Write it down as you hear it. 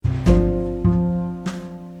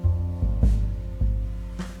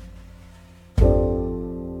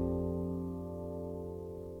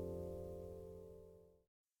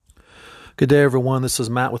Good day, everyone. This is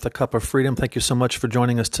Matt with A Cup of Freedom. Thank you so much for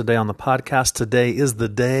joining us today on the podcast. Today is the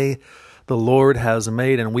day the Lord has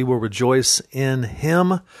made, and we will rejoice in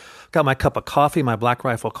Him. Got my cup of coffee, my Black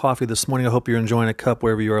Rifle coffee this morning. I hope you're enjoying a cup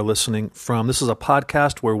wherever you are listening from. This is a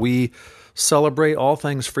podcast where we celebrate all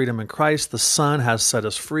things freedom in Christ. The Son has set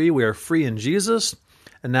us free. We are free in Jesus.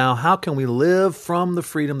 And now, how can we live from the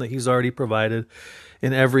freedom that He's already provided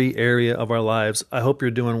in every area of our lives? I hope you're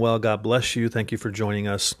doing well. God bless you. Thank you for joining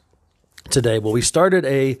us today. Well, we started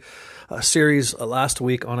a series last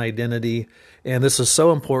week on identity, and this is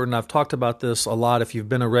so important. I've talked about this a lot. If you've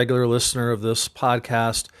been a regular listener of this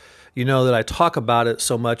podcast, you know that I talk about it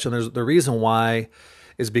so much, and there's the reason why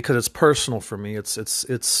is because it's personal for me.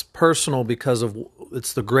 It's personal because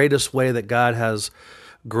it's the greatest way that God has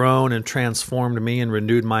grown and transformed me and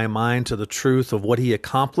renewed my mind to the truth of what He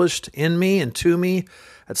accomplished in me and to me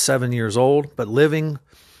at 7 years old, but living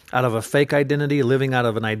out of a fake identity, living out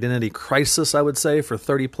of an identity crisis, I would say, for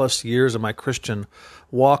 30 plus years of my Christian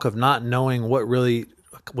walk of not knowing what really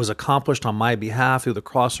was accomplished on my behalf through the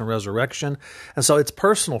cross and resurrection. And so it's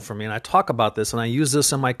personal for me. And I talk about this and I use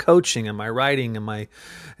this in my coaching and my writing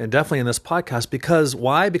and definitely in this podcast. Because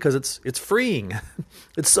why? Because it's freeing.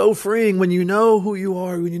 It's so freeing when you know who you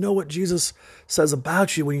are, when you know what Jesus says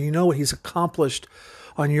about you, when you know what He's accomplished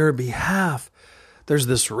on your behalf. There's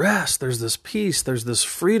this rest, there's this peace, there's this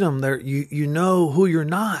freedom. There, you know who you're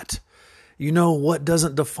not. You know what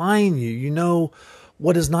doesn't define you. You know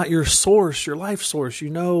what is not your source, your life source. You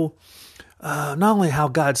know not only how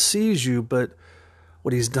God sees you, but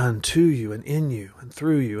what He's done to you and in you and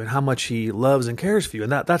through you, and how much He loves and cares for you.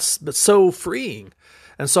 And that's so freeing.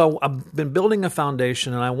 And so I've been building a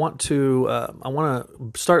foundation, and I want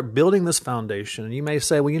to start building this foundation. And you may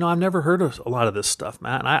say, well, I've never heard of a lot of this stuff,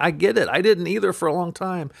 Matt. And I get it. I didn't either for a long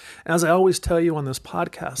time. And as I always tell you on this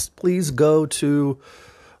podcast, please go to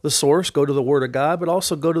the source, go to the Word of God, but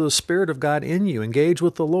also go to the Spirit of God in you. Engage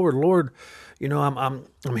with the Lord. Lord, I'm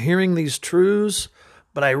hearing these truths,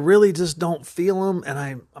 but I really just don't feel them,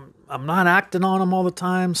 and I'm not acting on them all the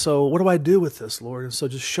time. So what do I do with this, Lord? And so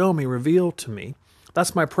just show me, reveal to me.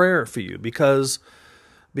 That's my prayer for you because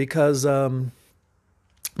that's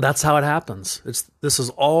how it happens. This is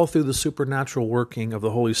all through the supernatural working of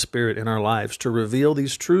the Holy Spirit in our lives to reveal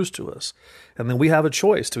these truths to us. And then we have a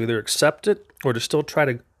choice to either accept it or to still try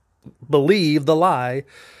to believe the lie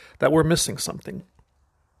that we're missing something.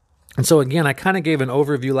 And so again, I kind of gave an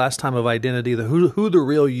overview last time of identity, who the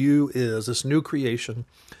real you is, this new creation.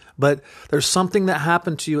 But there's something that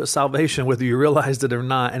happened to you at salvation, whether you realized it or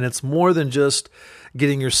not, and it's more than just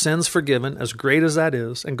getting your sins forgiven, as great as that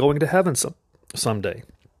is, and going to heaven someday.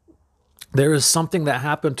 There is something that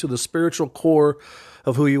happened to the spiritual core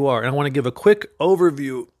of who you are. And I want to give a quick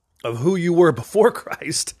overview of who you were before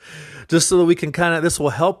Christ, just so that we can this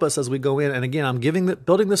will help us as we go in. And again, I'm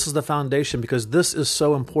building this as the foundation because this is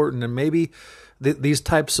so important. And maybe these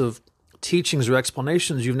types of teachings or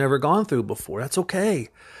explanations you've never gone through before. That's okay.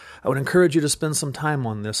 I would encourage you to spend some time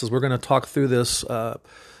on this as we're going to talk through this,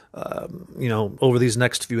 over these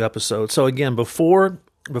next few episodes. So again, before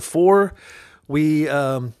we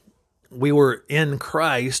were in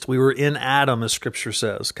Christ, we were in Adam, as Scripture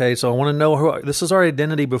says. Okay, so I want to know this is our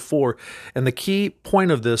identity before, and the key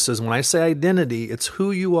point of this is when I say identity, it's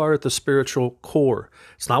who you are at the spiritual core.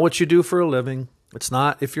 It's not what you do for a living. It's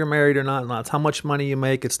not if you're married or not. It's how much money you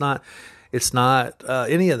make. It's not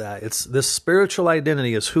any of that. It's this spiritual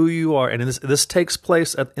identity is who you are, and this takes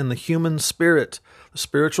place in the human spirit, the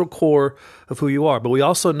spiritual core of who you are. But we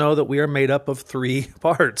also know that we are made up of three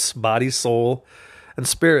parts: body, soul, and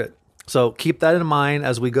spirit. So keep that in mind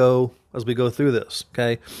as we go through this.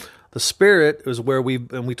 Okay, the spirit is where we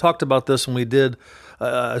talked about this when we did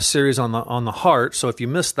a series on the heart. So if you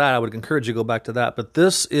missed that, I would encourage you to go back to that. But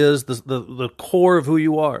this is the core of who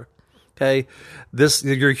you are. Okay,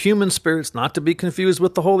 your human spirit's not to be confused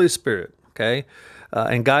with the Holy Spirit. Okay,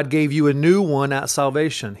 and God gave you a new one at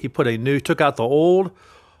salvation. He took out the old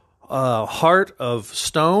heart of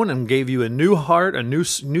stone and gave you a new heart, a new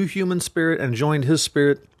human spirit, and joined His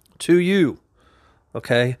Spirit to you.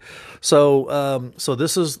 Okay, so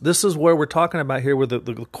this is where we're talking about here, with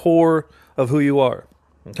the core of who you are.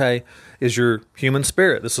 Okay, is your human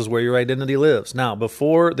spirit. This is where your identity lives. Now,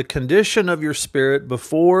 before the condition of your spirit,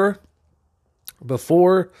 before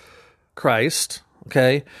Christ,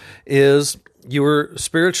 okay, is you were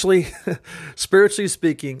spiritually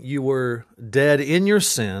speaking, you were dead in your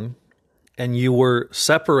sin, and you were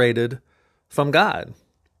separated from God.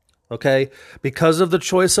 Okay, because of the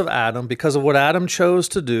choice of Adam, because of what Adam chose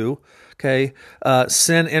to do, okay,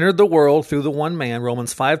 sin entered the world through the one man.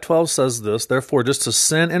 Romans 5:12 says this, therefore, just as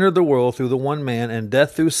sin entered the world through the one man, and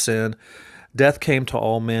death through sin, death came to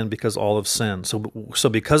all men because all have sinned. So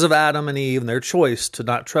because of Adam and Eve and their choice to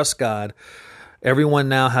not trust God, everyone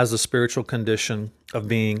now has the spiritual condition of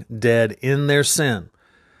being dead in their sin.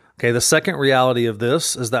 Okay, the second reality of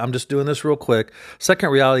this is that, I'm just doing this real quick. Second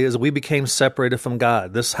reality is we became separated from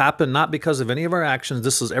God. This happened not because of any of our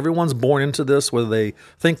actions. Everyone's born into this, whether they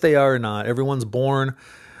think they are or not. Everyone's born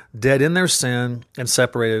dead in their sin and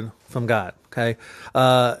separated from God. Okay,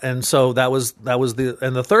 and so that was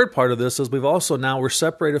the third part of this is we're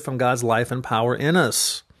separated from God's life and power in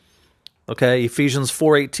us. Okay, Ephesians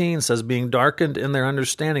 4:18 says, being darkened in their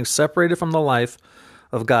understanding, separated from the life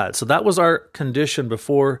of God. So that was our condition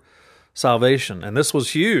before salvation, and this was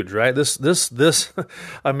huge, right?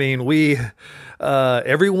 I mean,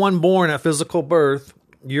 everyone born at physical birth,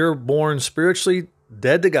 you're born spiritually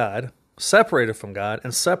dead to God, separated from God,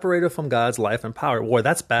 and separated from God's life and power. Boy,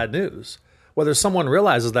 that's bad news. Whether someone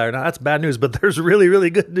realizes that or not, that's bad news, but there's really, really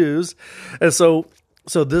good news. And so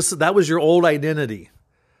that was your old identity.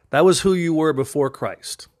 That was who you were before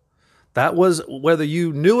Christ. That was, whether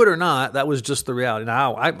you knew it or not, that was just the reality.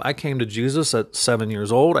 Now, I came to Jesus at 7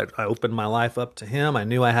 years old. I opened my life up to Him. I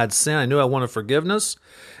knew I had sin. I knew I wanted forgiveness.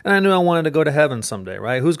 And I knew I wanted to go to heaven someday,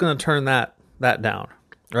 right? Who's going to turn that down,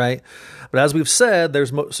 right? But as we've said,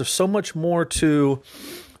 there's so much more to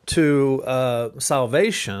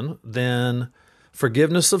salvation than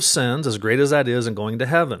forgiveness of sins, as great as that is, and going to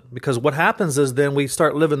heaven. Because what happens is then we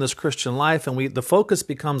start living this Christian life, and the focus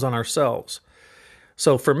becomes on ourselves.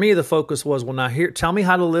 So for me, the focus was, well, now tell me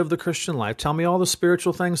how to live the Christian life. Tell me all the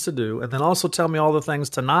spiritual things to do, and then also tell me all the things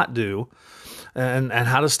to not do, and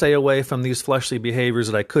how to stay away from these fleshly behaviors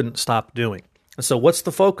that I couldn't stop doing. And so what's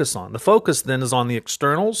the focus on? The focus then is on the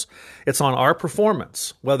externals. It's on our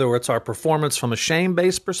performance, whether it's our performance from a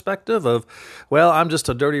shame-based perspective of, well, I'm just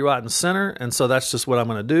a dirty, rotten sinner, and so that's just what I'm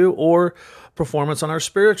going to do, or performance on our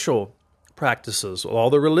spiritual practices, all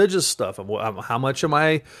the religious stuff. How much am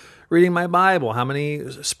I reading my Bible? How many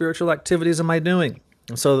spiritual activities am I doing?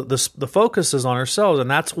 And so the focus is on ourselves, and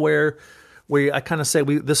that's where I kind of say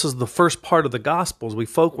this is the first part of the Gospels.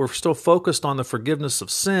 We're still focused on the forgiveness of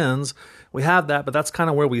sins. We have that, but that's kind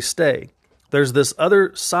of where we stay. There's this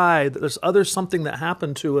other side. There's something that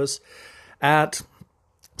happened to us at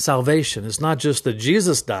salvation. It's not just that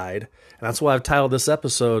Jesus died, and that's why I've titled this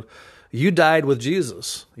episode, You Died with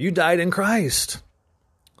Jesus. You died in Christ.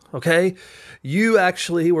 Okay? You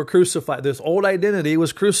actually were crucified. This old identity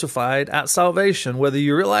was crucified at salvation, whether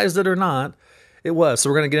you realized it or not. It was. So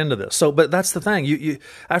we're going to get into this. But that's the thing. You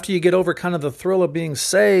after you get over kind of the thrill of being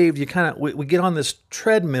saved, we get on this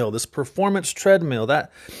treadmill, this performance treadmill that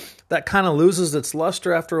kind of loses its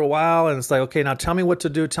luster after a while, and it's like, okay, now tell me what to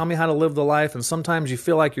do. Tell me how to live the life. And sometimes you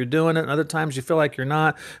feel like you're doing it, and other times you feel like you're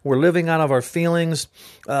not. We're living out of our feelings.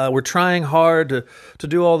 We're trying hard to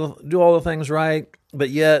do all the things right. But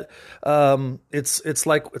yet,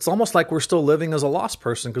 it's almost like we're still living as a lost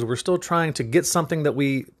person, because we're still trying to get something that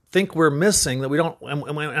we think we're missing, that we don't.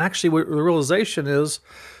 And actually, the realization is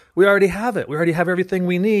we already have it. We already have everything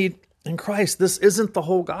we need in Christ. This isn't the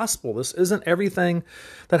whole gospel. This isn't everything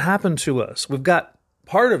that happened to us. We've got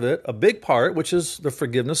part of it, a big part, which is the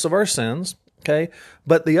forgiveness of our sins. Okay,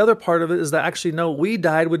 but the other part of it is that actually, no, we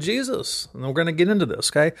died with Jesus, and we're going to get into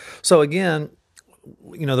this. Okay, so again,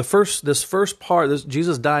 this first part,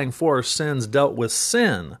 Jesus dying for our sins, dealt with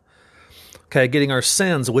sin. Okay, getting our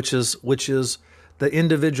sins, which is the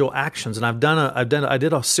individual actions. And I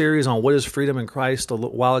did a series on what is freedom in Christ a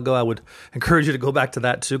little while ago. I would encourage you to go back to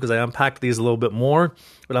that too, because I unpacked these a little bit more.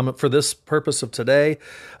 But for this purpose of today,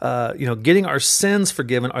 getting our sins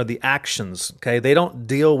forgiven are the actions. Okay, they don't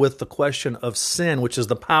deal with the question of sin, which is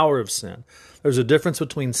the power of sin. There's a difference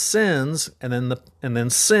between sins and then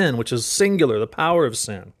sin, which is singular, the power of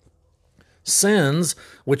sin. Sins,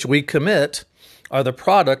 which we commit, are the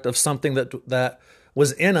product of something that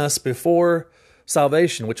was in us before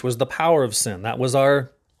salvation, which was the power of sin. That was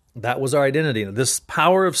our identity. This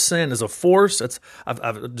power of sin is a force.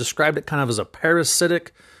 I've described it kind of as a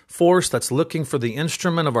parasitic force that's looking for the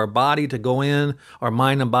instrument of our body to go in, our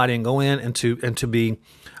mind and body, and go in and to be,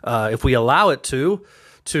 if we allow it to.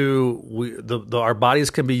 Our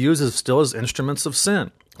bodies can be used as instruments of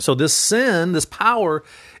sin. So this sin, this power,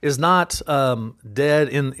 is not dead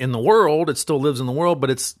in the world. It still lives in the world, but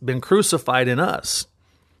it's been crucified in us.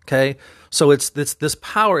 Okay, so it's this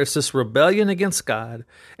power. It's this rebellion against God,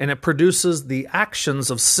 and it produces the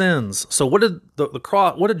actions of sins. So what did the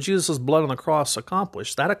cross? What did Jesus' blood on the cross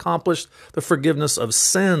accomplish? That accomplished the forgiveness of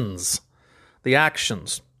sins, the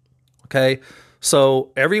actions. Okay.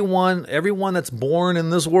 So everyone that's born in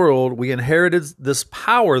this world, we inherited this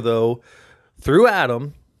power, though, through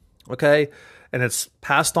Adam, okay? and it's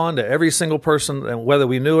passed on to every single person, and whether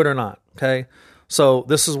we knew it or not. Okay, so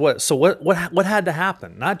this is what had to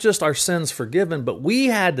happen. Not just our sins forgiven, but we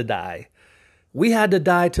had to die. We had to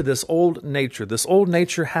die to this old nature. This old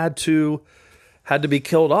nature had to be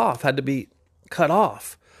killed off, had to be cut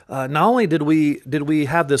off. Not only did we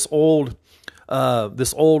have this old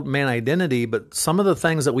man identity, but some of the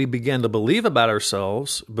things that we began to believe about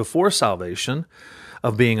ourselves before salvation,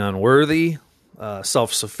 of being unworthy,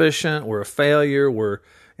 self-sufficient, we're a failure, we're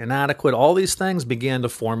inadequate, all these things began to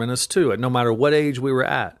form in us too, no matter what age we were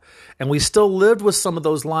at. And we still lived with some of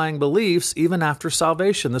those lying beliefs even after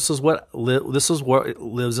salvation. This is what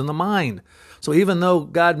lives in the mind. So even though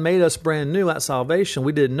God made us brand new at salvation,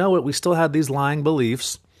 we didn't know it, we still had these lying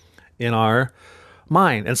beliefs in our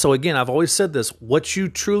mind. And so again, I've always said this, what you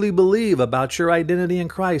truly believe about your identity in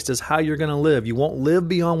Christ is how you're going to live. You won't live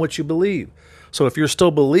beyond what you believe. So if you're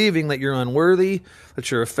still believing that you're unworthy, that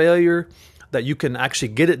you're a failure, that you can actually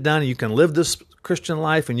get it done, and you can live this Christian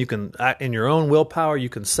life, and you can, in your own willpower, you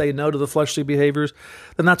can say no to the fleshly behaviors,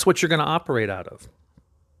 then that's what you're going to operate out of.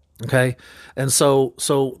 Okay, and so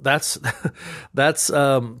that's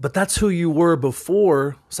but that's who you were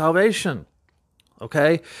before salvation.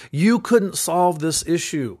 Okay, you couldn't solve this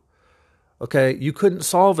issue. Okay, you couldn't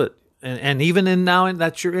solve it, and even now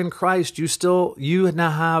that you're in Christ, you can't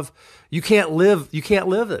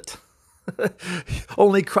live it.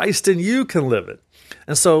 Only Christ in you can live it.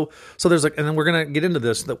 And so there's and then we're going to get into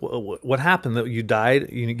this, that what happened, that you died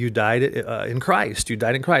in Christ. You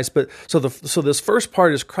died in Christ. But so this first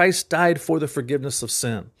part is Christ died for the forgiveness of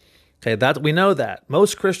sin. Okay, that we know that.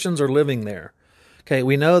 Most Christians are living there. Okay,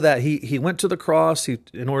 we know that he went to the cross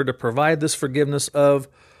in order to provide this forgiveness of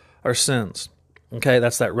our sins. Okay,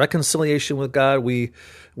 that's that reconciliation with God. We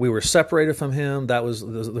were separated from him. That was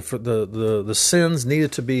the sins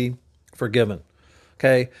needed to be forgiven.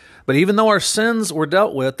 Okay, but even though our sins were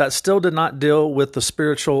dealt with, that still did not deal with the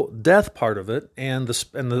spiritual death part of it, and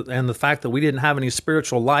the fact that we didn't have any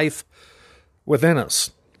spiritual life within us.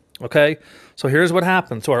 Okay, so here's what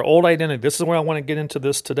happened to our old identity. This is where I want to get into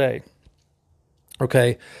this today.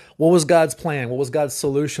 Okay, what was God's plan? What was God's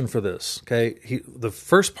solution for this? Okay, the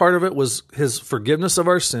first part of it was his forgiveness of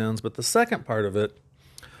our sins, but the second part of it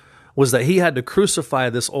was that he had to crucify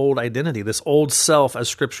this old identity, this old self, as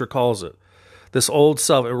Scripture calls it. This old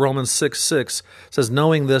self, Romans 6:6 says,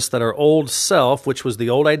 knowing this, that our old self, which was the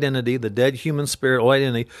old identity, the dead human spirit, old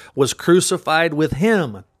identity, was crucified with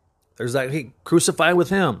him. There's that, he crucified with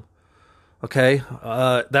him. Okay,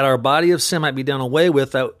 that our body of sin might be done away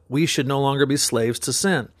with, that we should no longer be slaves to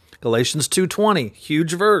sin. Galatians 2:20,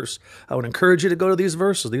 huge verse. I would encourage you to go to these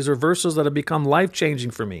verses. These are verses that have become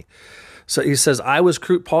life-changing for me. So he says,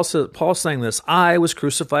 Paul's saying this, I was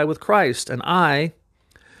crucified with Christ, and I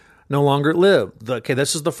no longer live. Okay,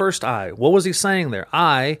 this is the first I. What was he saying there?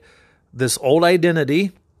 I, this old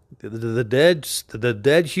identity, the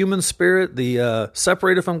dead human spirit, the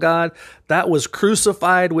separated from God, that was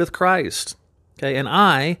crucified with Christ. Okay, and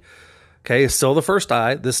I, okay, still the first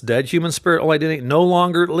I, this dead human spirit, old identity, no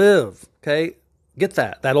longer live. Okay, get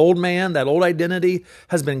that. That old man, that old identity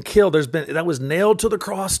has been killed. That was nailed to the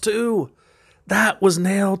cross too. That was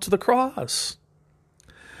nailed to the cross.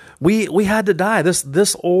 We had to die.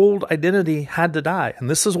 This old identity had to die.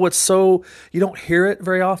 And this is what's so, you don't hear it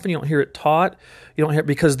very often. You don't hear it taught. You don't hear it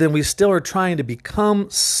because then we still are trying to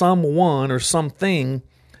become someone or something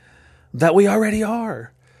that we already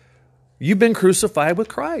are. You've been crucified with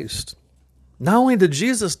Christ. Not only did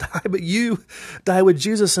Jesus die, but you die with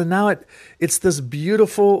Jesus. And now it's this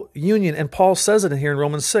beautiful union. And Paul says it in here in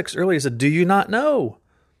Romans 6 earlier. He said, do you not know?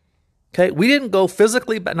 Okay, we didn't go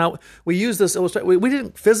physically back. Now, we use this illustration. We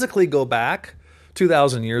didn't physically go back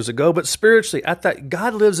 2,000 years ago, but spiritually,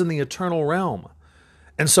 God lives in the eternal realm.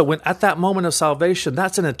 And so when at that moment of salvation,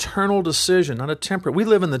 that's an eternal decision, not a temporal. We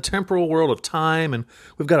live in the temporal world of time, and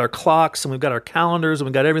we've got our clocks, and we've got our calendars, and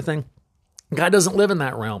we've got everything. God doesn't live in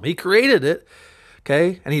that realm. He created it,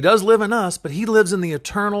 okay? And he does live in us, but he lives in the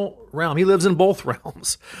eternal realm. He lives in both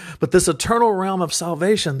realms. But this eternal realm of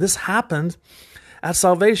salvation, this happened at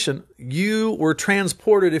salvation. You were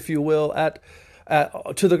transported, if you will,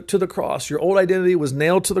 to the cross. Your old identity was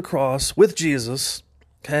nailed to the cross with Jesus,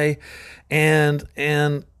 okay, and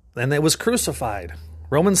it was crucified.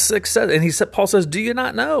 Romans 6 says, and Paul says, do you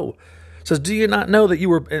not know? Says, do you not know that you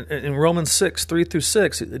were in Romans 6,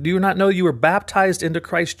 3-6? Do you not know you were baptized into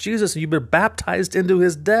Christ Jesus, and you've been baptized into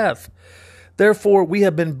his death? Therefore, we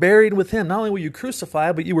have been buried with him. Not only were you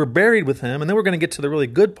crucified, but you were buried with him. And then we're going to get to the really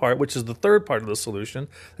good part, which is the third part of the solution,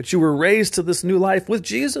 that you were raised to this new life with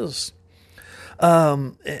Jesus.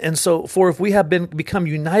 And so, for if we have become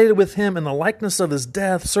united with him in the likeness of his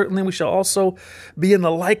death, certainly we shall also be in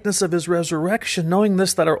the likeness of his resurrection, knowing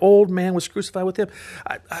this, that our old man was crucified with him.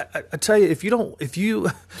 I tell you,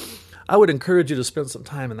 I would encourage you to spend some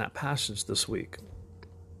time in that passage this week.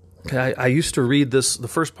 Okay, I used to read the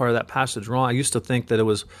first part of that passage wrong. I used to think that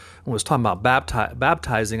when it was talking about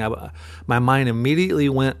baptizing, my mind immediately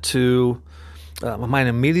went to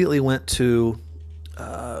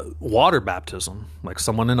water baptism, like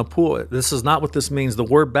someone in a pool. This is not what this means. The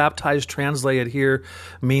word baptized translated here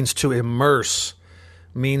means to immerse,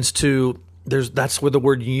 that's where the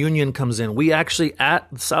word union comes in. We actually,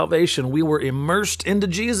 at salvation, we were immersed into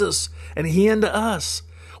Jesus and he into us.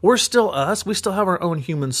 We're still us. We still have our own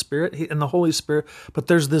human spirit and the Holy Spirit, but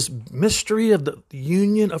there's this mystery of the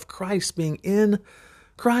union of Christ, being in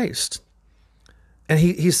Christ. And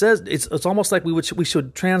he says, it's almost like we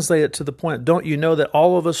should translate it to the point, don't you know that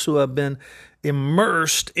all of us who have been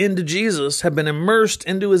immersed into Jesus have been immersed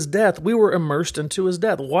into his death? We were immersed into his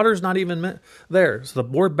death. Water's not even meant there. So the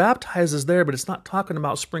word baptize is there, but it's not talking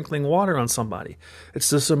about sprinkling water on somebody. It's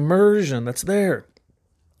this immersion that's there.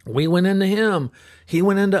 We went into him. He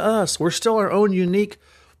went into us. We're still our own unique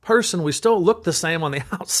person. We still look the same on the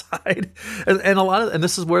outside. And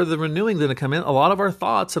this is where the renewing is going to come in. A lot of our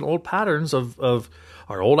thoughts and old patterns of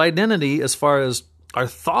our old identity, as far as our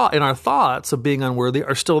thoughts of being unworthy,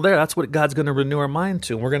 are still there. That's what God's going to renew our mind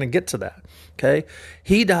to. And we're going to get to that. Okay.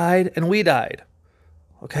 He died and we died.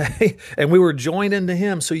 Okay. And we were joined into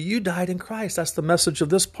him. So you died in Christ. That's the message of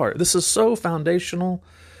this part. This is so foundational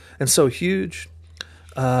and so huge.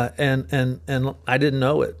 And I didn't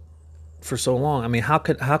know it for so long. I mean, how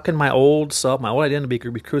can my old self, my old identity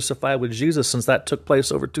be crucified with Jesus, since that took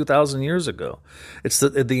place over 2,000 years ago? It's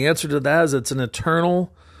the answer to that is it's an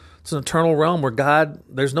eternal realm where God,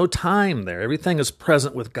 there's no time there. Everything is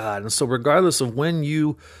present with God. And so regardless of when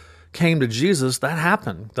you came to Jesus, that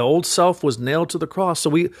happened. The old self was nailed to the cross. So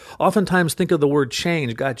we oftentimes think of the word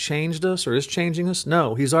change. God changed us or is changing us.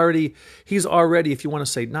 No, he's already, if you want to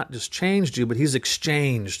say, not just changed you, but he's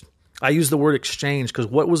exchanged. I use the word exchange because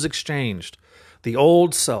what was exchanged? The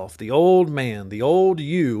old self, the old man, the old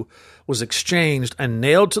you was exchanged and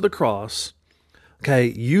nailed to the cross. Okay,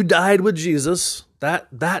 you died with Jesus. That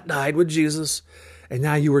died with Jesus. And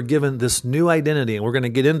now you were given this new identity, and we're going to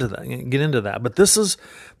get into that. But this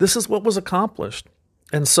is what was accomplished.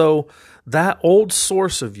 And so that old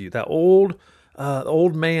source of you, that old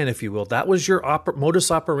man, if you will, that was your modus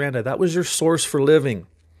operandi. That was your source for living.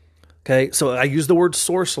 Okay, so I use the word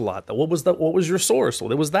source a lot. What was your source?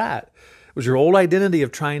 Well, it was that. It was your old identity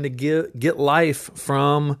of trying to get life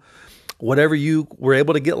from whatever you were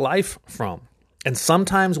able to get life from. And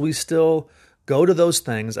sometimes we still go to those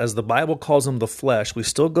things, as the Bible calls them, the flesh. We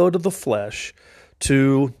still go to the flesh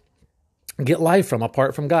to get life from,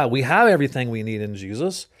 apart from God. We have everything we need in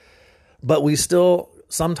Jesus, but we still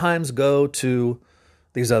sometimes go to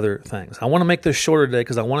these other things. I want to make this shorter today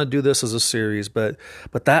because I want to do this as a series, but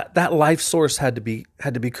that life source had to be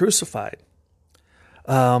crucified.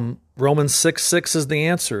 Romans 6:6 is the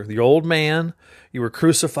answer. The old man, you were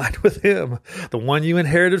crucified with him. The one you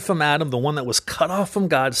inherited from Adam, the one that was cut off from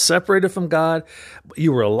God, separated from God.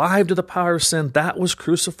 You were alive to the power of sin. That was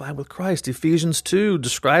crucified with Christ. Ephesians 2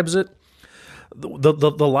 describes it.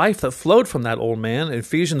 The life that flowed from that old man.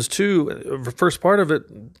 Ephesians 2, the first part of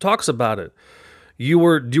it talks about it. You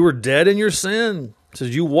were dead in your sin. It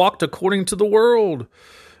says you walked according to the world.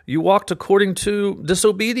 You walked according to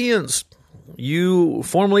disobedience. You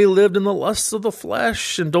formerly lived in the lusts of the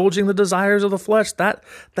flesh, indulging the desires of the flesh.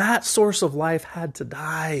 That source of life had to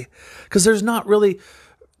die, because there's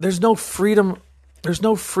no freedom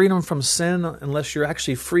from sin unless you're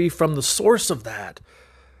actually free from the source of that.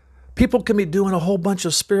 People can be doing a whole bunch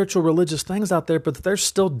of spiritual religious things out there, but if they're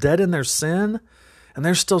still dead in their sin and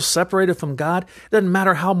they're still separated from God, it doesn't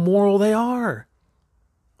matter how moral they are,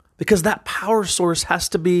 because that power source has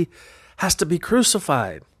to be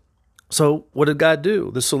crucified. So what did God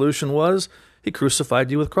do? The solution was he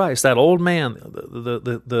crucified you with Christ. That old man,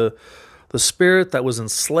 the spirit that was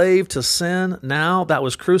enslaved to sin, now that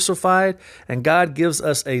was crucified, and God gives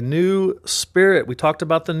us a new spirit. We talked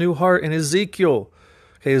about the new heart in Ezekiel.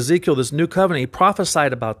 Okay, Ezekiel, this new covenant, he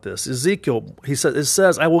prophesied about this. Ezekiel, it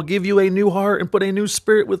says, I will give you a new heart and put a new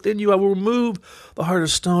spirit within you. I will remove the heart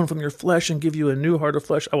of stone from your flesh and give you a new heart of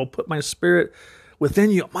flesh. I will put my spirit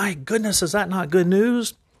within you. My goodness, is that not good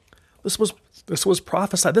news? This was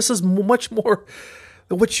prophesied. This is much more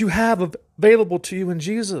than what you have available to you in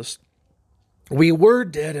Jesus. We were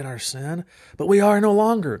dead in our sin, but we are no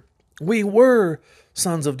longer. We were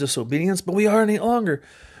sons of disobedience, but we are no longer.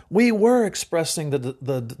 We were expressing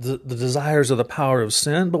the desires of the power of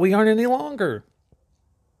sin, but we aren't any longer.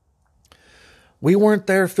 We weren't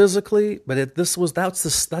there physically, but that's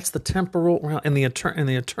the temporal realm, in the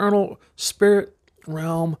eternal spirit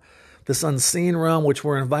realm, this unseen realm, which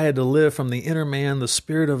we're invited to live from the inner man, the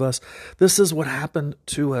spirit of us. This is what happened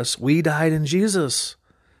to us. We died in Jesus,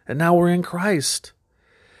 and now we're in Christ,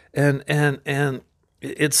 and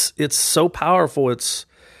it's so powerful. It's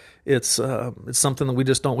something that we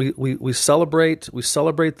just don't, we celebrate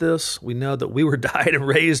this. We know that we were died and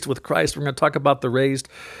raised with Christ. We're going to talk about the raised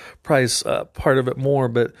price part of it more,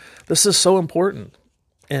 but this is so important.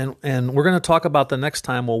 And we're going to talk about the next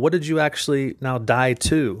time, well, what did you actually now die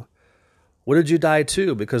to? What did you die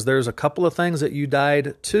to? Because there's a couple of things that you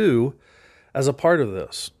died to as a part of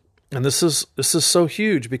this. And this is so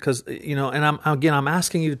huge because, and I'm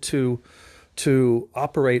asking you to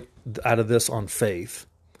operate out of this on faith.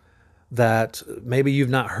 That maybe you've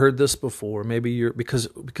not heard this before. Maybe because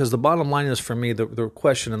the bottom line is, for me, the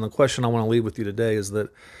question I want to leave with you today is that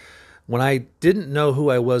when I didn't know who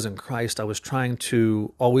I was in Christ, I was trying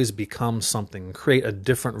to always become something, create a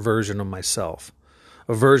different version of myself,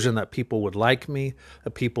 a version that people would like me,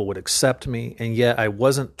 that people would accept me, and yet I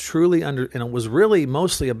wasn't truly and it was really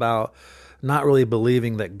mostly about not really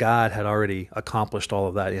believing that God had already accomplished all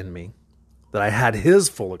of that in me, that I had His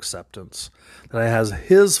full acceptance, that I had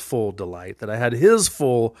His full delight, that I had His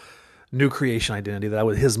full new creation identity, that I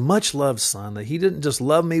was His much-loved Son, that He didn't just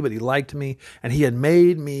love me, but He liked me, and He had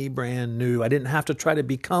made me brand new. I didn't have to try to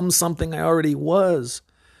become something I already was.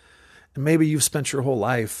 And maybe you've spent your whole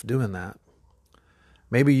life doing that.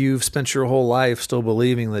 Maybe you've spent your whole life still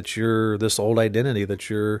believing that you're this old identity,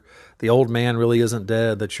 that the old man really isn't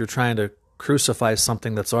dead, that you're trying to crucify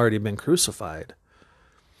something that's already been crucified.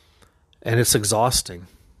 And it's exhausting.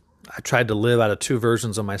 I tried to live out of two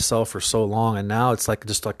versions of myself for so long, and now it's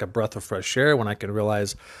just like a breath of fresh air when I can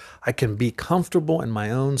realize I can be comfortable in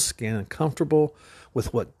my own skin and comfortable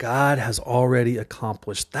with what God has already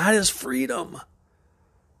accomplished. That is freedom.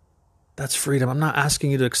 That's freedom. I'm not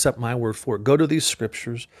asking you to accept my word for it. Go to these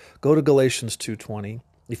scriptures. Go to Galatians 2:20.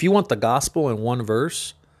 If you want the gospel in one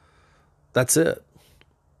verse, that's it.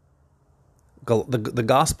 The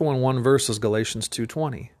gospel in one verse is Galatians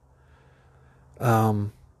 2:20.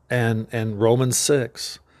 And Romans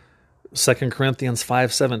 6, 2 Corinthians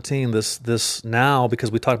 5:17, this now,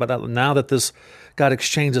 because we talked about that, now that this God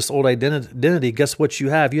exchanged this old identity, guess what you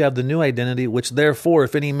have? You have the new identity, which therefore,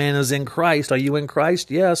 if any man is in Christ, are you in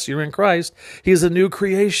Christ? Yes, you're in Christ. He is a new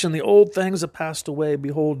creation. The old things have passed away.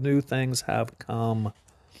 Behold, new things have come.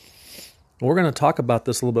 We're going to talk about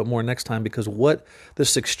this a little bit more next time, because what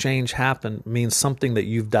this exchange happened means something that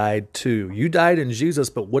you've died to. You died in Jesus,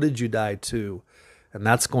 but what did you die to? And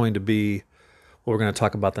that's going to be what we're going to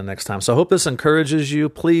talk about the next time. So I hope this encourages you.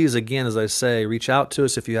 Please, again, as I say, reach out to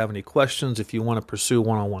us if you have any questions, if you want to pursue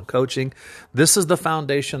one-on-one coaching. This is the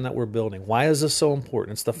foundation that we're building. Why is this so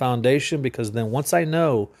important? It's the foundation because then once I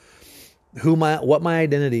know what my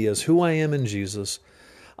identity is, who I am in Jesus,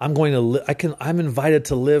 I'm invited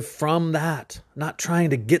to live from that, not trying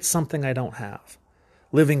to get something I don't have.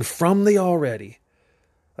 Living from the already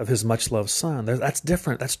of His much-loved Son. That's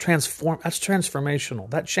different. That's transformational.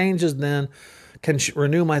 That changes then can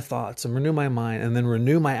renew my thoughts and renew my mind and then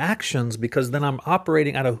renew my actions, because then I'm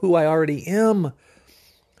operating out of who I already am,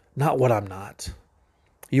 not what I'm not.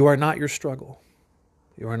 You are not your struggle.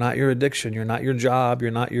 You are not your addiction. You're not your job. You're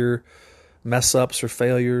not your mess-ups or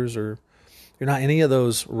failures, or you're not any of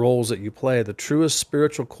those roles that you play. The truest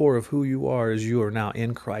spiritual core of who you are is you are now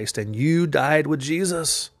in Christ, and you died with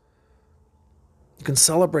Jesus. You can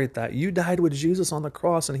celebrate that. You died with Jesus on the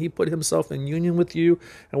cross, and He put Himself in union with you.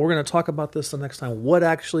 And we're going to talk about this the next time. What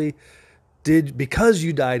actually because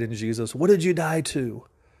you died in Jesus, what did you die to?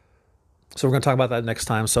 So we're going to talk about that next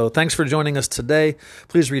time. So thanks for joining us today.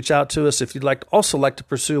 Please reach out to us if you'd also like to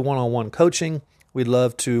pursue one-on-one coaching. We'd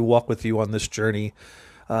love to walk with you on this journey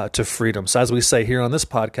to freedom. So as we say here on this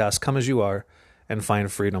podcast, come as you are and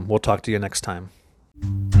find freedom. We'll talk to you next time.